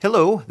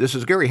Hello, this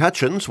is Gary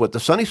Hutchins with the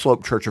Sunny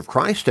Slope Church of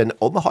Christ in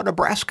Omaha,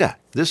 Nebraska.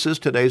 This is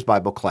today's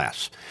Bible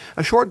class,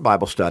 a short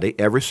Bible study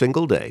every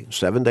single day,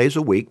 7 days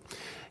a week,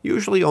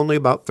 usually only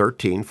about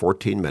 14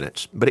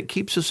 minutes, but it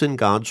keeps us in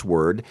God's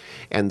Word,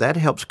 and that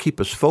helps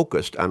keep us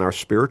focused on our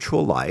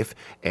spiritual life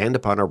and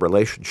upon our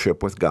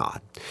relationship with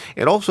God.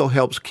 It also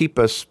helps keep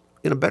us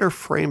in a better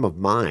frame of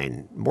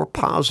mind, more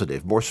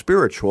positive, more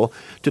spiritual,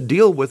 to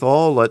deal with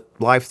all that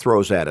life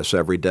throws at us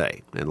every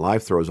day. And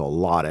life throws a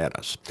lot at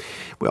us.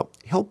 Well,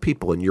 help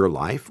people in your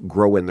life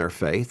grow in their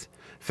faith.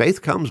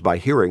 Faith comes by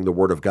hearing the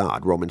Word of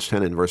God, Romans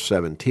 10 and verse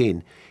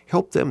 17.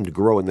 Help them to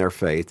grow in their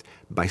faith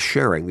by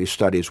sharing these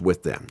studies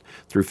with them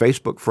through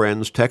Facebook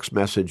friends, text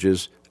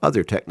messages,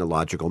 other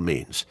technological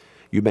means.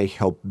 You may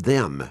help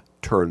them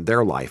turn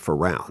their life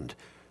around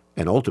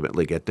and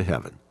ultimately get to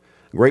heaven.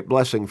 Great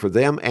blessing for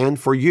them and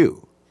for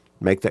you.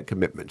 Make that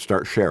commitment.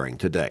 Start sharing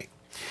today.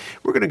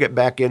 We're going to get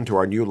back into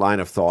our new line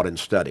of thought and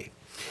study.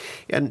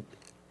 And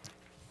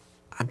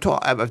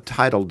I've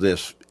titled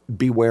this,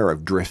 Beware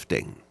of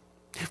Drifting.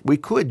 We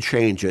could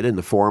change it in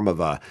the form of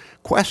a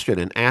question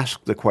and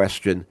ask the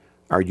question,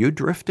 are you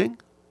drifting?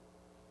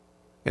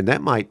 And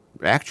that might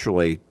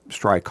actually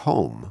strike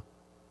home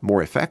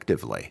more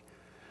effectively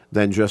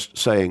than just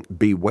saying,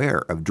 beware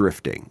of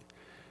drifting.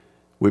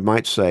 We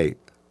might say,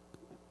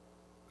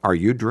 are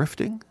you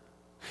drifting?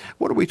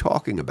 What are we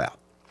talking about?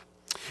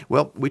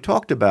 Well, we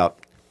talked about,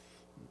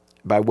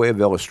 by way of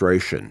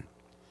illustration,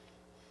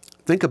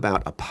 think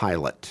about a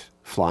pilot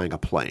flying a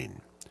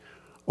plane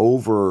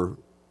over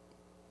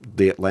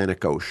the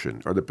Atlantic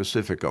Ocean or the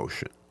Pacific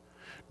Ocean.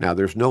 Now,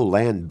 there's no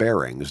land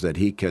bearings that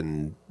he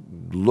can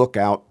look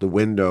out the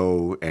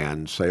window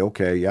and say,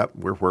 okay, yep,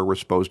 we're where we're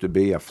supposed to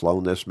be. I've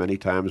flown this many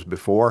times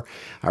before.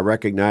 I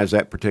recognize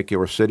that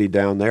particular city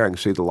down there. I can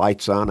see the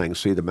lights on. I can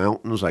see the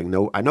mountains. I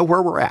know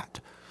where we're at.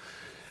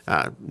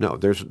 No,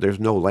 there's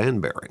no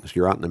land bearings.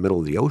 You're out in the middle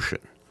of the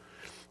ocean.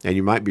 And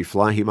he might be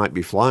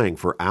flying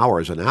for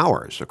hours and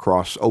hours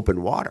across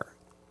open water.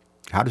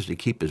 How does he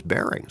keep his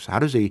bearings? How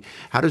does he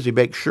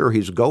make sure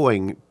he's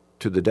going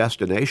to the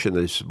destination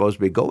that he's supposed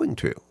to be going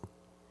to?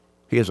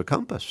 He has a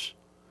compass.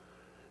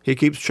 He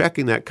keeps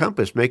checking that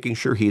compass, making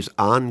sure he's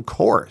on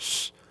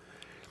course.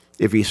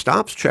 If he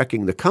stops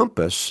checking the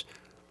compass,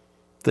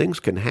 things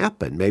can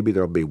happen. Maybe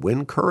there'll be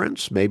wind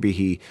currents.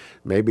 Maybe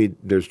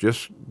there's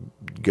just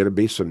going to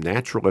be some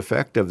natural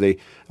effect of the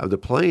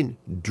plane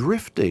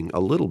drifting a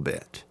little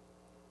bit.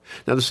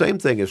 Now, the same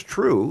thing is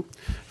true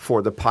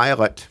for the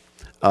pilot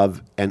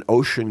of an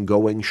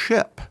ocean-going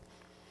ship.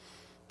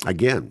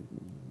 Again,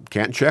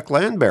 can't check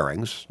land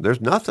bearings.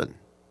 There's nothing.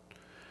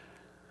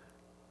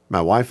 My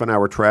wife and I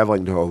were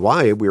traveling to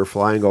Hawaii. We were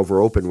flying over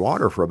open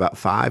water for about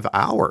 5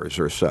 hours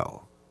or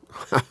so.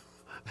 That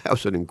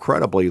was an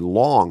incredibly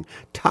long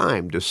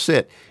time to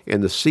sit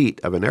in the seat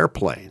of an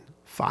airplane,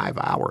 5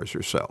 hours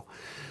or so.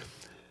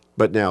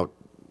 But now,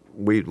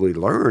 we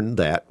learned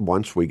that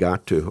once we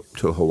got to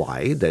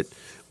Hawaii that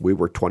we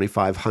were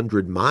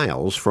 2,500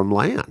 miles from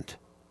land.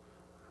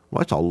 Well,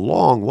 that's a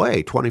long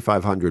way,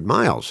 2,500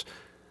 miles.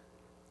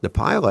 The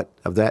pilot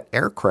of that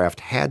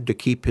aircraft had to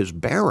keep his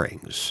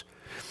bearings.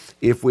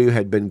 If we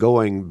had been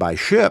going by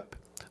ship,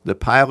 the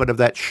pilot of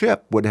that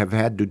ship would have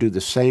had to do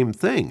the same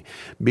thing,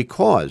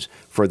 because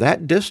for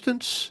that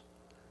distance,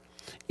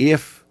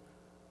 if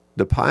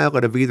the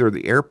pilot of either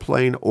the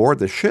airplane or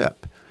the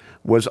ship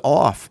was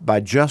off by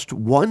just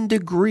 1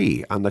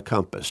 degree on the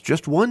compass,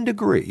 just 1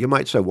 degree, you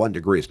might say 1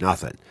 degree is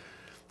nothing,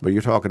 but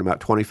you're talking about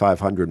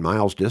 2,500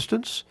 miles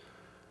distance,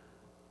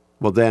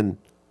 well then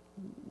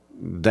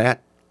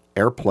that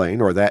airplane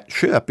or that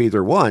ship,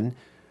 either one,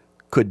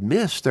 could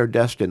miss their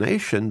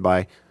destination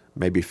by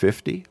maybe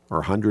 50 or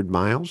 100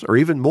 miles or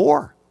even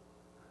more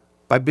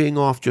by being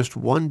off just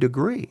 1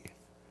 degree.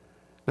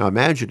 Now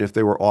imagine if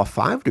they were off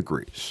 5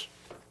 degrees,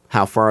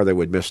 how far they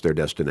would miss their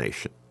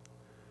destination.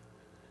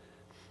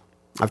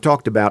 I've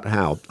talked about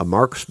how a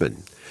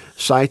marksman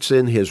sights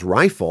in his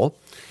rifle,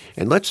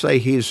 and let's say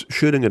he's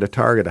shooting at a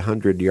target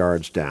 100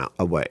 yards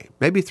away,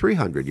 maybe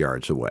 300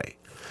 yards away.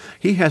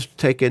 He has to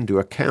take into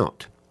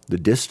account the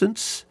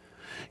distance.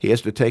 He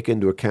has to take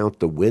into account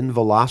the wind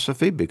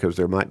velocity because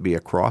there might be a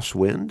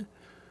crosswind.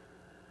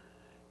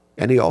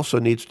 And he also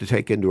needs to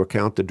take into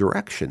account the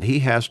direction. He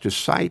has to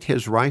sight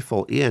his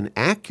rifle in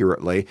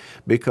accurately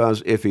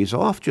because if he's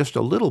off just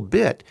a little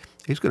bit,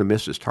 he's going to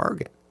miss his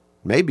target,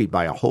 maybe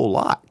by a whole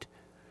lot.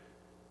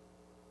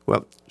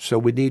 Well, so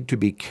we need to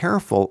be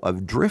careful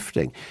of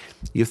drifting.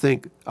 You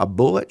think a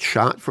bullet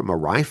shot from a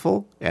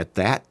rifle at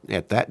that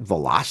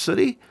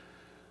velocity,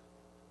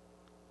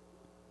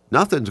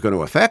 nothing's going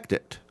to affect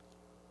it.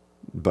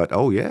 But,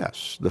 oh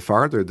yes, the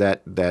farther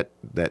that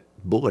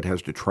bullet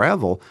has to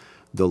travel,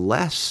 the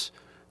less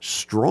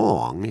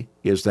strong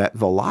is that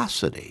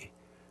velocity.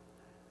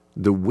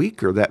 The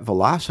weaker that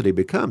velocity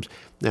becomes.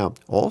 Now,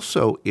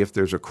 also, if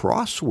there's a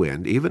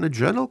crosswind, even a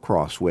gentle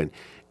crosswind,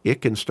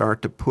 it can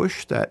start to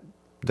push that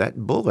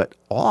bullet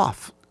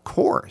off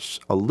course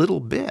a little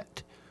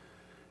bit.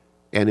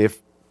 And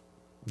if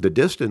the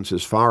distance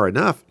is far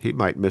enough, he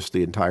might miss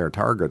the entire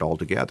target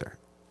altogether.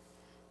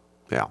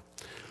 Yeah.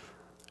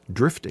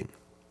 Drifting.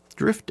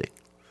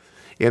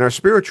 In our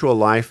spiritual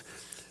life,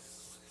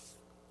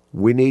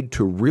 we need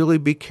to really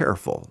be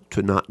careful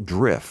to not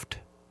drift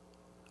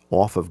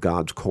off of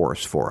God's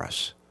course for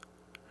us.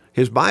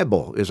 His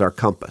Bible is our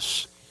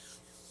compass.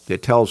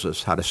 It tells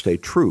us how to stay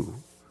true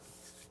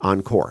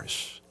on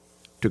course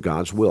to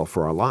God's will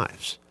for our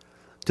lives,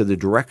 to the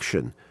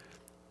direction,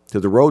 to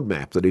the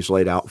roadmap that He's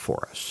laid out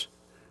for us.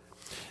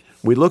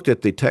 We looked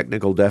at the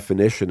technical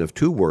definition of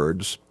two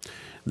words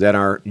that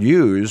are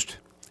used,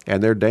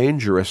 and they're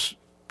dangerous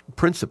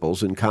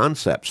principles and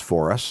concepts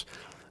for us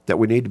that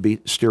we need to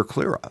steer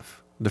clear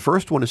of. The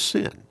first one is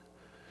sin.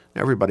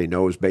 Everybody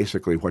knows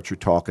basically what you're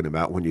talking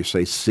about when you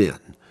say sin.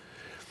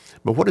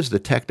 But what is the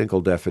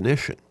technical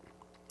definition?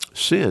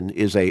 Sin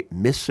is a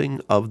missing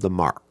of the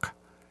mark.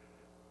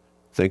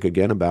 Think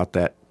again about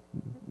that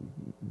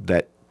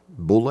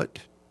bullet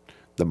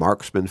the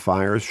marksman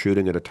fires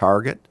shooting at a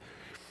target,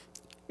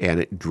 and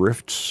it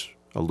drifts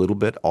a little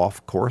bit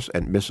off course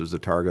and misses the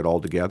target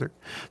altogether.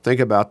 Think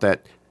about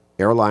that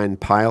airline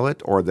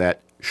pilot or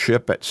that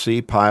ship at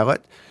sea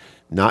pilot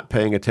not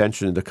paying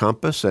attention to the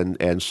compass,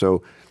 and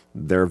so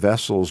their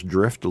vessels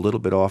drift a little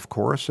bit off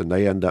course, and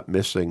they end up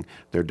missing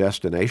their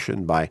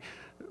destination by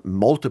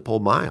multiple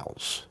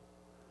miles.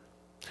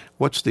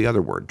 What's the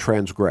other word?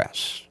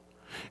 Transgress.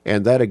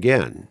 And that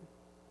again,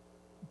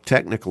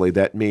 technically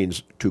that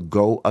means to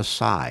go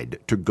aside,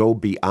 to go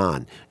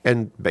beyond,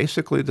 and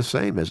basically the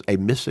same as a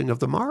missing of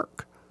the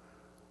mark.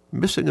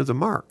 Missing of the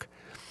mark.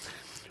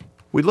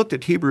 We looked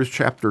at Hebrews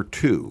chapter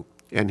 2,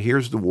 and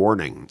here's the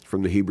warning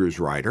from the Hebrews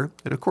writer.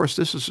 And of course,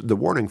 this is the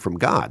warning from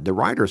God. The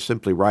writer is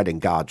simply writing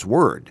God's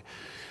word.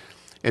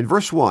 And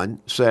verse 1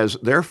 says,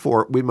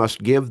 "Therefore we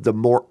must give the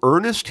more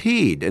earnest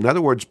heed," in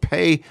other words,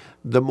 pay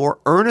the more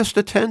earnest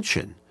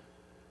attention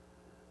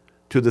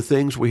to the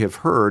things we have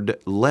heard,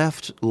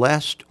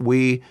 lest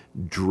we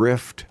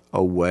drift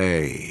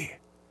away.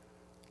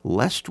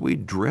 Lest we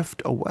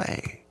drift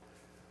away.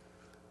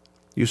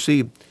 You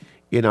see,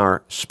 in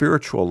our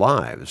spiritual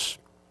lives,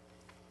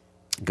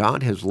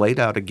 God has laid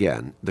out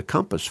again the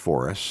compass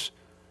for us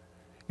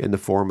in the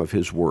form of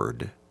His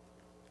Word,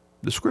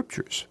 the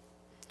Scriptures.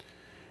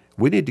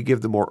 We need to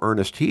give the more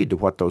earnest heed to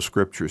what those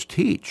Scriptures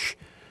teach,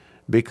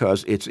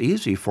 because it's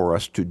easy for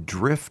us to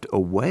drift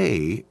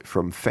away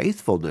from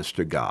faithfulness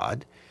to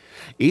God,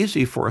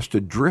 easy for us to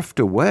drift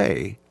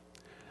away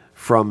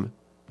from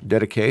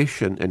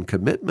dedication and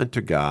commitment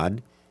to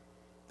God,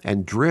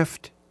 and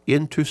drift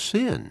into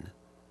sin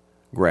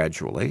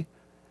gradually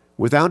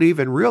without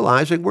even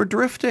realizing we're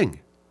drifting.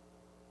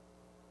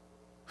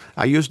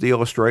 I used the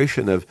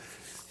illustration of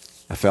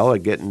a fella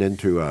getting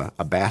into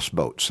a bass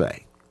boat,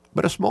 say,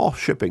 but a small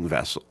shipping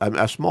vessel,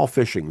 a small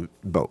fishing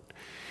boat.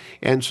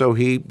 And so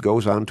he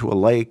goes onto a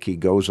lake, he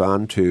goes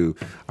onto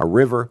a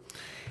river,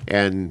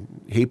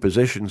 and he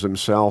positions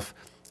himself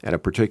at a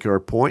particular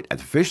point, and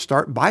the fish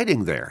start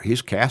biting there.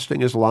 He's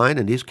casting his line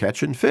and he's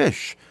catching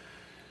fish.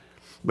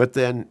 But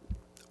then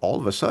all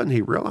of a sudden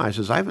he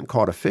realizes, I haven't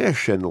caught a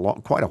fish in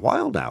quite a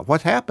while now.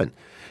 What happened?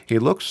 He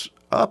looks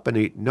up and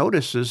he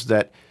notices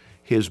that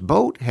his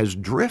boat has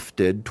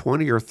drifted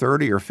 20 or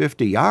 30 or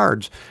 50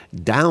 yards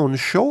down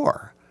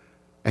shore.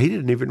 He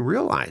didn't even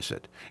realize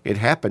it. It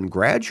happened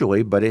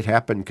gradually, but it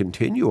happened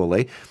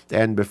continually.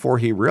 And before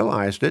he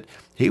realized it,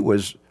 he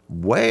was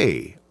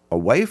way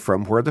away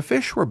from where the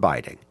fish were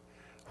biting.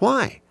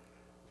 Why?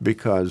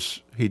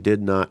 Because he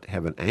did not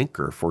have an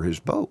anchor for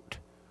his boat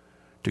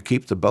to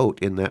keep the boat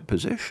in that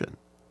position.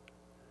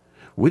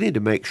 We need to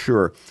make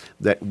sure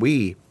that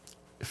we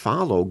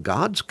follow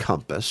God's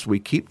compass. We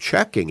keep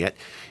checking it.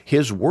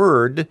 His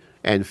Word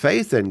and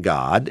faith in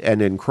God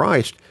and in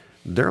Christ,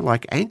 they're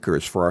like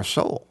anchors for our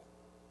soul.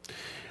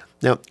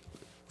 Now,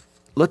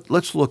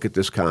 let's look at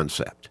this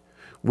concept.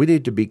 We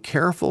need to be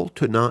careful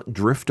to not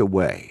drift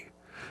away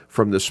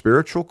from the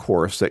spiritual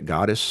course that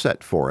God has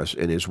set for us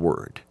in His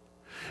Word.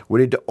 We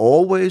need to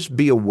always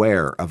be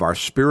aware of our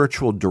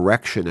spiritual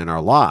direction in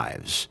our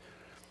lives,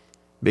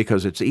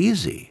 because it's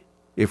easy.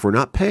 If we're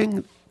not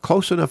paying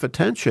close enough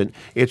attention,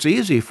 it's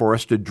easy for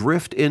us to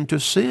drift into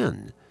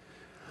sin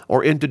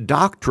or into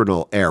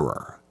doctrinal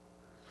error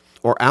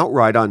or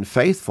outright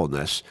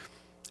unfaithfulness,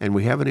 and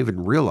we haven't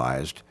even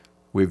realized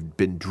we've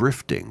been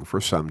drifting for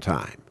some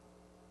time.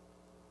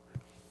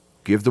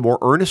 Give the more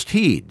earnest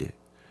heed.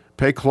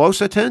 Pay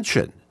close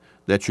attention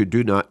that you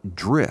do not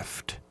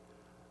drift,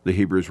 the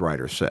Hebrews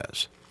writer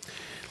says.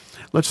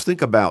 Let's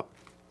think about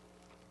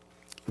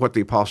what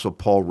the Apostle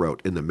Paul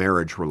wrote in the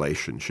marriage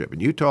relationship.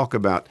 And you talk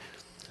about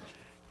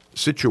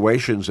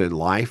situations in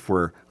life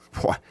where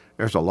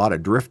there's a lot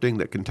of drifting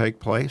that can take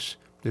place.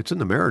 It's in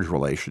the marriage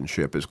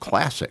relationship is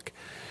classic.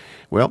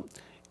 Well,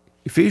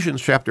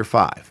 Ephesians chapter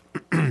 5,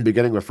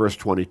 beginning with verse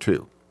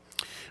 22.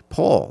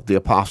 Paul, the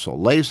apostle,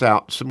 lays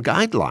out some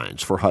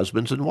guidelines for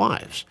husbands and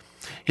wives.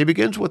 He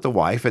begins with the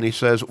wife, and he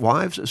says,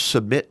 "Wives,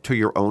 submit to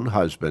your own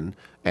husband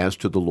as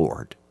to the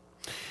Lord."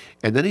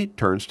 And then he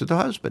turns to the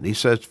husband. He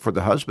says, "For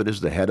the husband is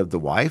the head of the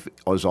wife,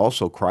 as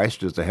also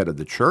Christ is the head of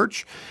the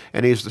church,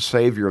 and he is the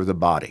Savior of the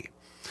body.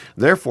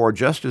 Therefore,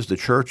 just as the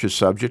church is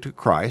subject to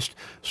Christ,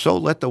 so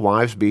let the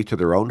wives be to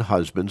their own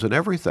husbands in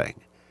everything.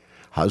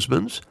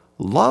 Husbands,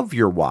 love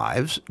your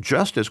wives,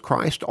 just as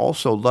Christ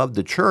also loved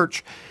the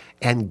church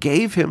and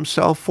gave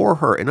himself for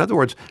her. In other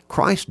words,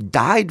 Christ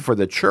died for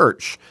the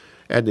church.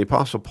 And the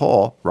Apostle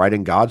Paul,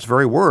 writing God's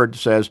very word,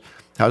 says,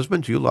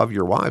 husbands, you love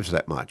your wives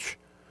that much,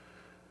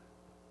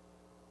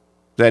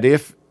 that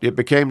if it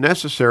became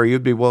necessary,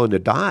 you'd be willing to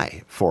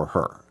die for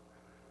her.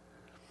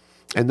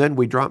 And then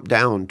we drop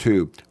down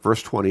to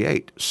verse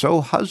 28. So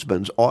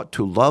husbands ought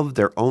to love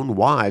their own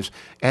wives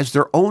as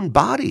their own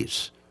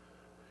bodies.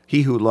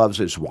 He who loves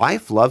his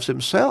wife loves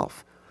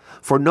himself.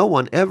 For no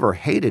one ever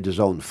hated his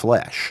own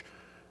flesh,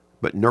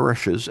 but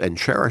nourishes and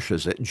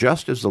cherishes it,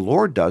 just as the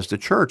Lord does the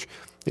church.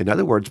 In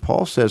other words,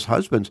 Paul says,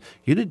 husbands,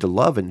 you need to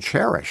love and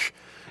cherish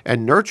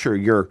and nurture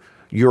your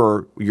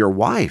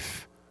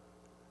wife,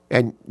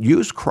 and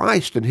use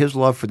Christ and his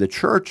love for the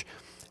church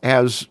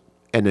as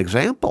an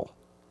example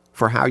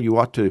for how you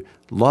ought to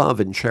love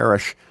and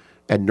cherish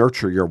and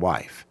nurture your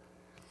wife.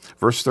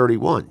 Verse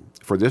 31,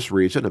 for this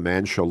reason a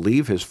man shall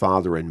leave his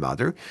father and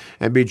mother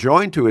and be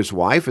joined to his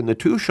wife, and the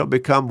two shall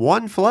become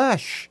one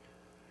flesh.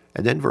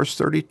 And then verse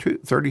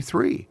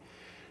 33,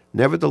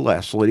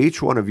 nevertheless, let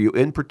each one of you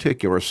in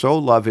particular so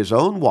love his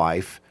own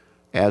wife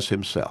as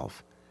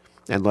himself,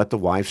 and let the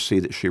wife see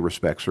that she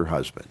respects her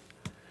husband.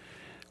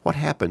 What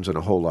happens in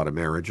a whole lot of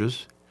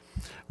marriages,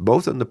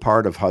 both on the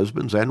part of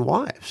husbands and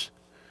wives?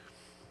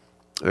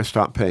 They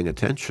stop paying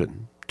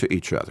attention to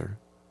each other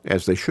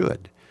as they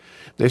should.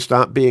 They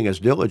stop being as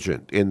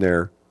diligent in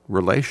their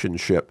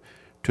relationship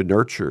to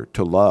nurture,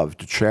 to love,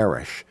 to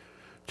cherish,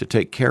 to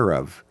take care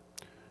of,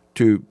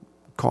 to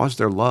cause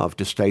their love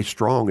to stay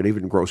strong and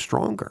even grow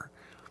stronger.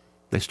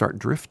 They start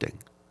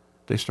drifting.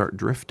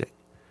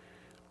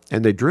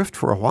 And they drift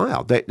for a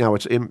while. Now,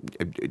 it's in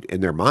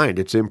their mind,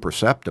 it's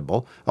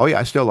imperceptible. Oh, yeah,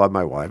 I still love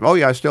my wife. Oh,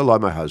 yeah, I still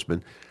love my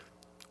husband.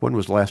 When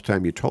was the last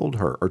time you told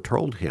her or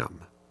told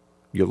him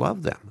you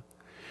love them?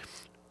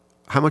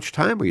 How much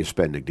time are you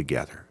spending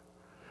together?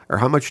 Or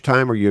how much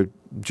time are you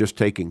just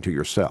taking to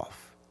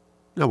yourself?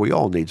 Now, we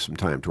all need some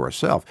time to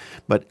ourselves,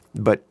 but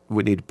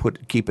we need to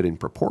keep it in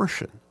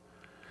proportion.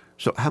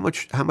 So how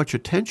much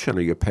attention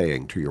are you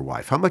paying to your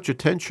wife? How much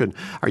attention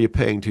are you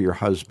paying to your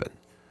husband?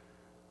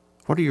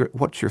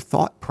 What's your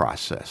thought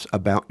process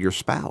about your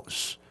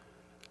spouse?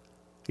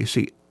 You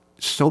see,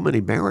 so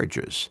many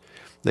marriages,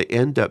 they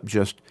end up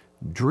just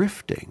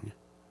drifting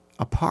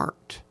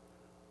apart,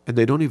 and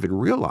they don't even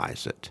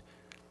realize it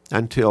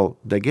until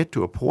they get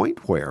to a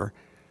point where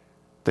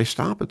they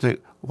stop and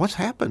think, what's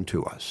happened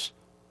to us?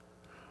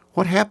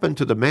 What happened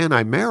to the man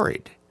I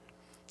married?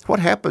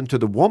 What happened to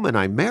the woman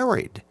I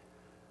married?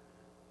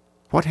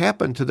 What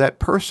happened to that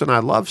person I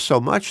loved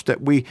so much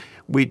that we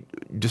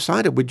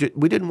decided we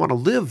didn't want to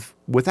live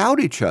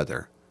without each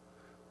other?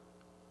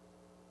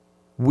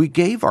 We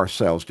gave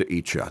ourselves to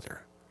each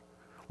other.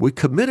 We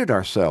committed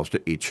ourselves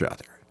to each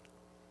other.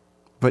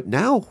 But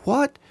now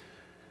what?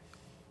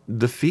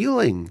 The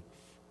feeling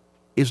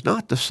is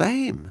not the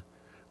same.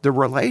 The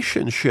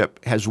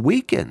relationship has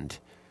weakened,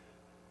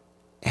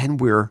 and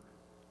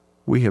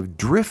we have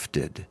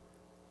drifted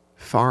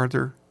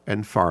farther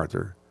and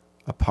farther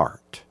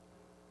apart.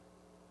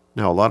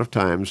 Now, a lot of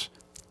times,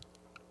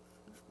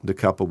 the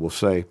couple will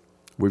say,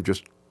 we've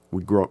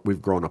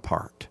grown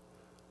apart.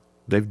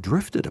 They've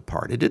drifted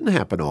apart. It didn't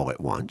happen all at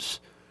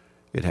once.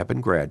 It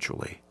happened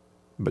gradually,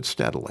 but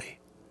steadily,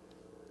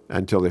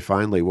 until they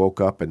finally woke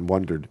up and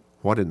wondered,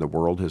 what in the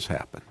world has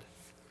happened?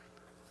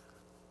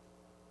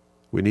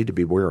 We need to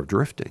beware of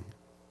drifting.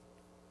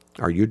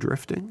 Are you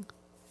drifting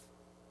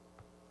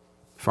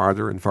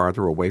farther and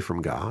farther away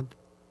from God?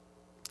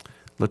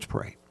 Let's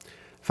pray.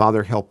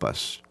 Father, help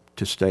us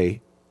to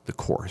stay the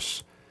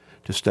course,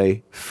 to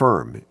stay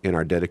firm in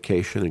our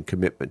dedication and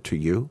commitment to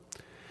you,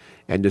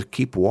 and to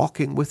keep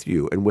walking with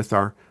you and with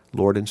our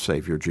Lord and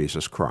Savior,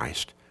 Jesus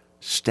Christ,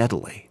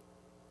 steadily,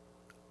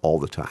 all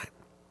the time.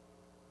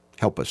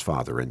 Help us,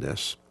 Father, in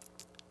this.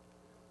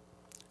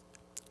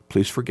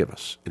 Please forgive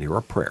us and hear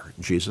our prayer.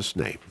 In Jesus'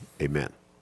 name, amen.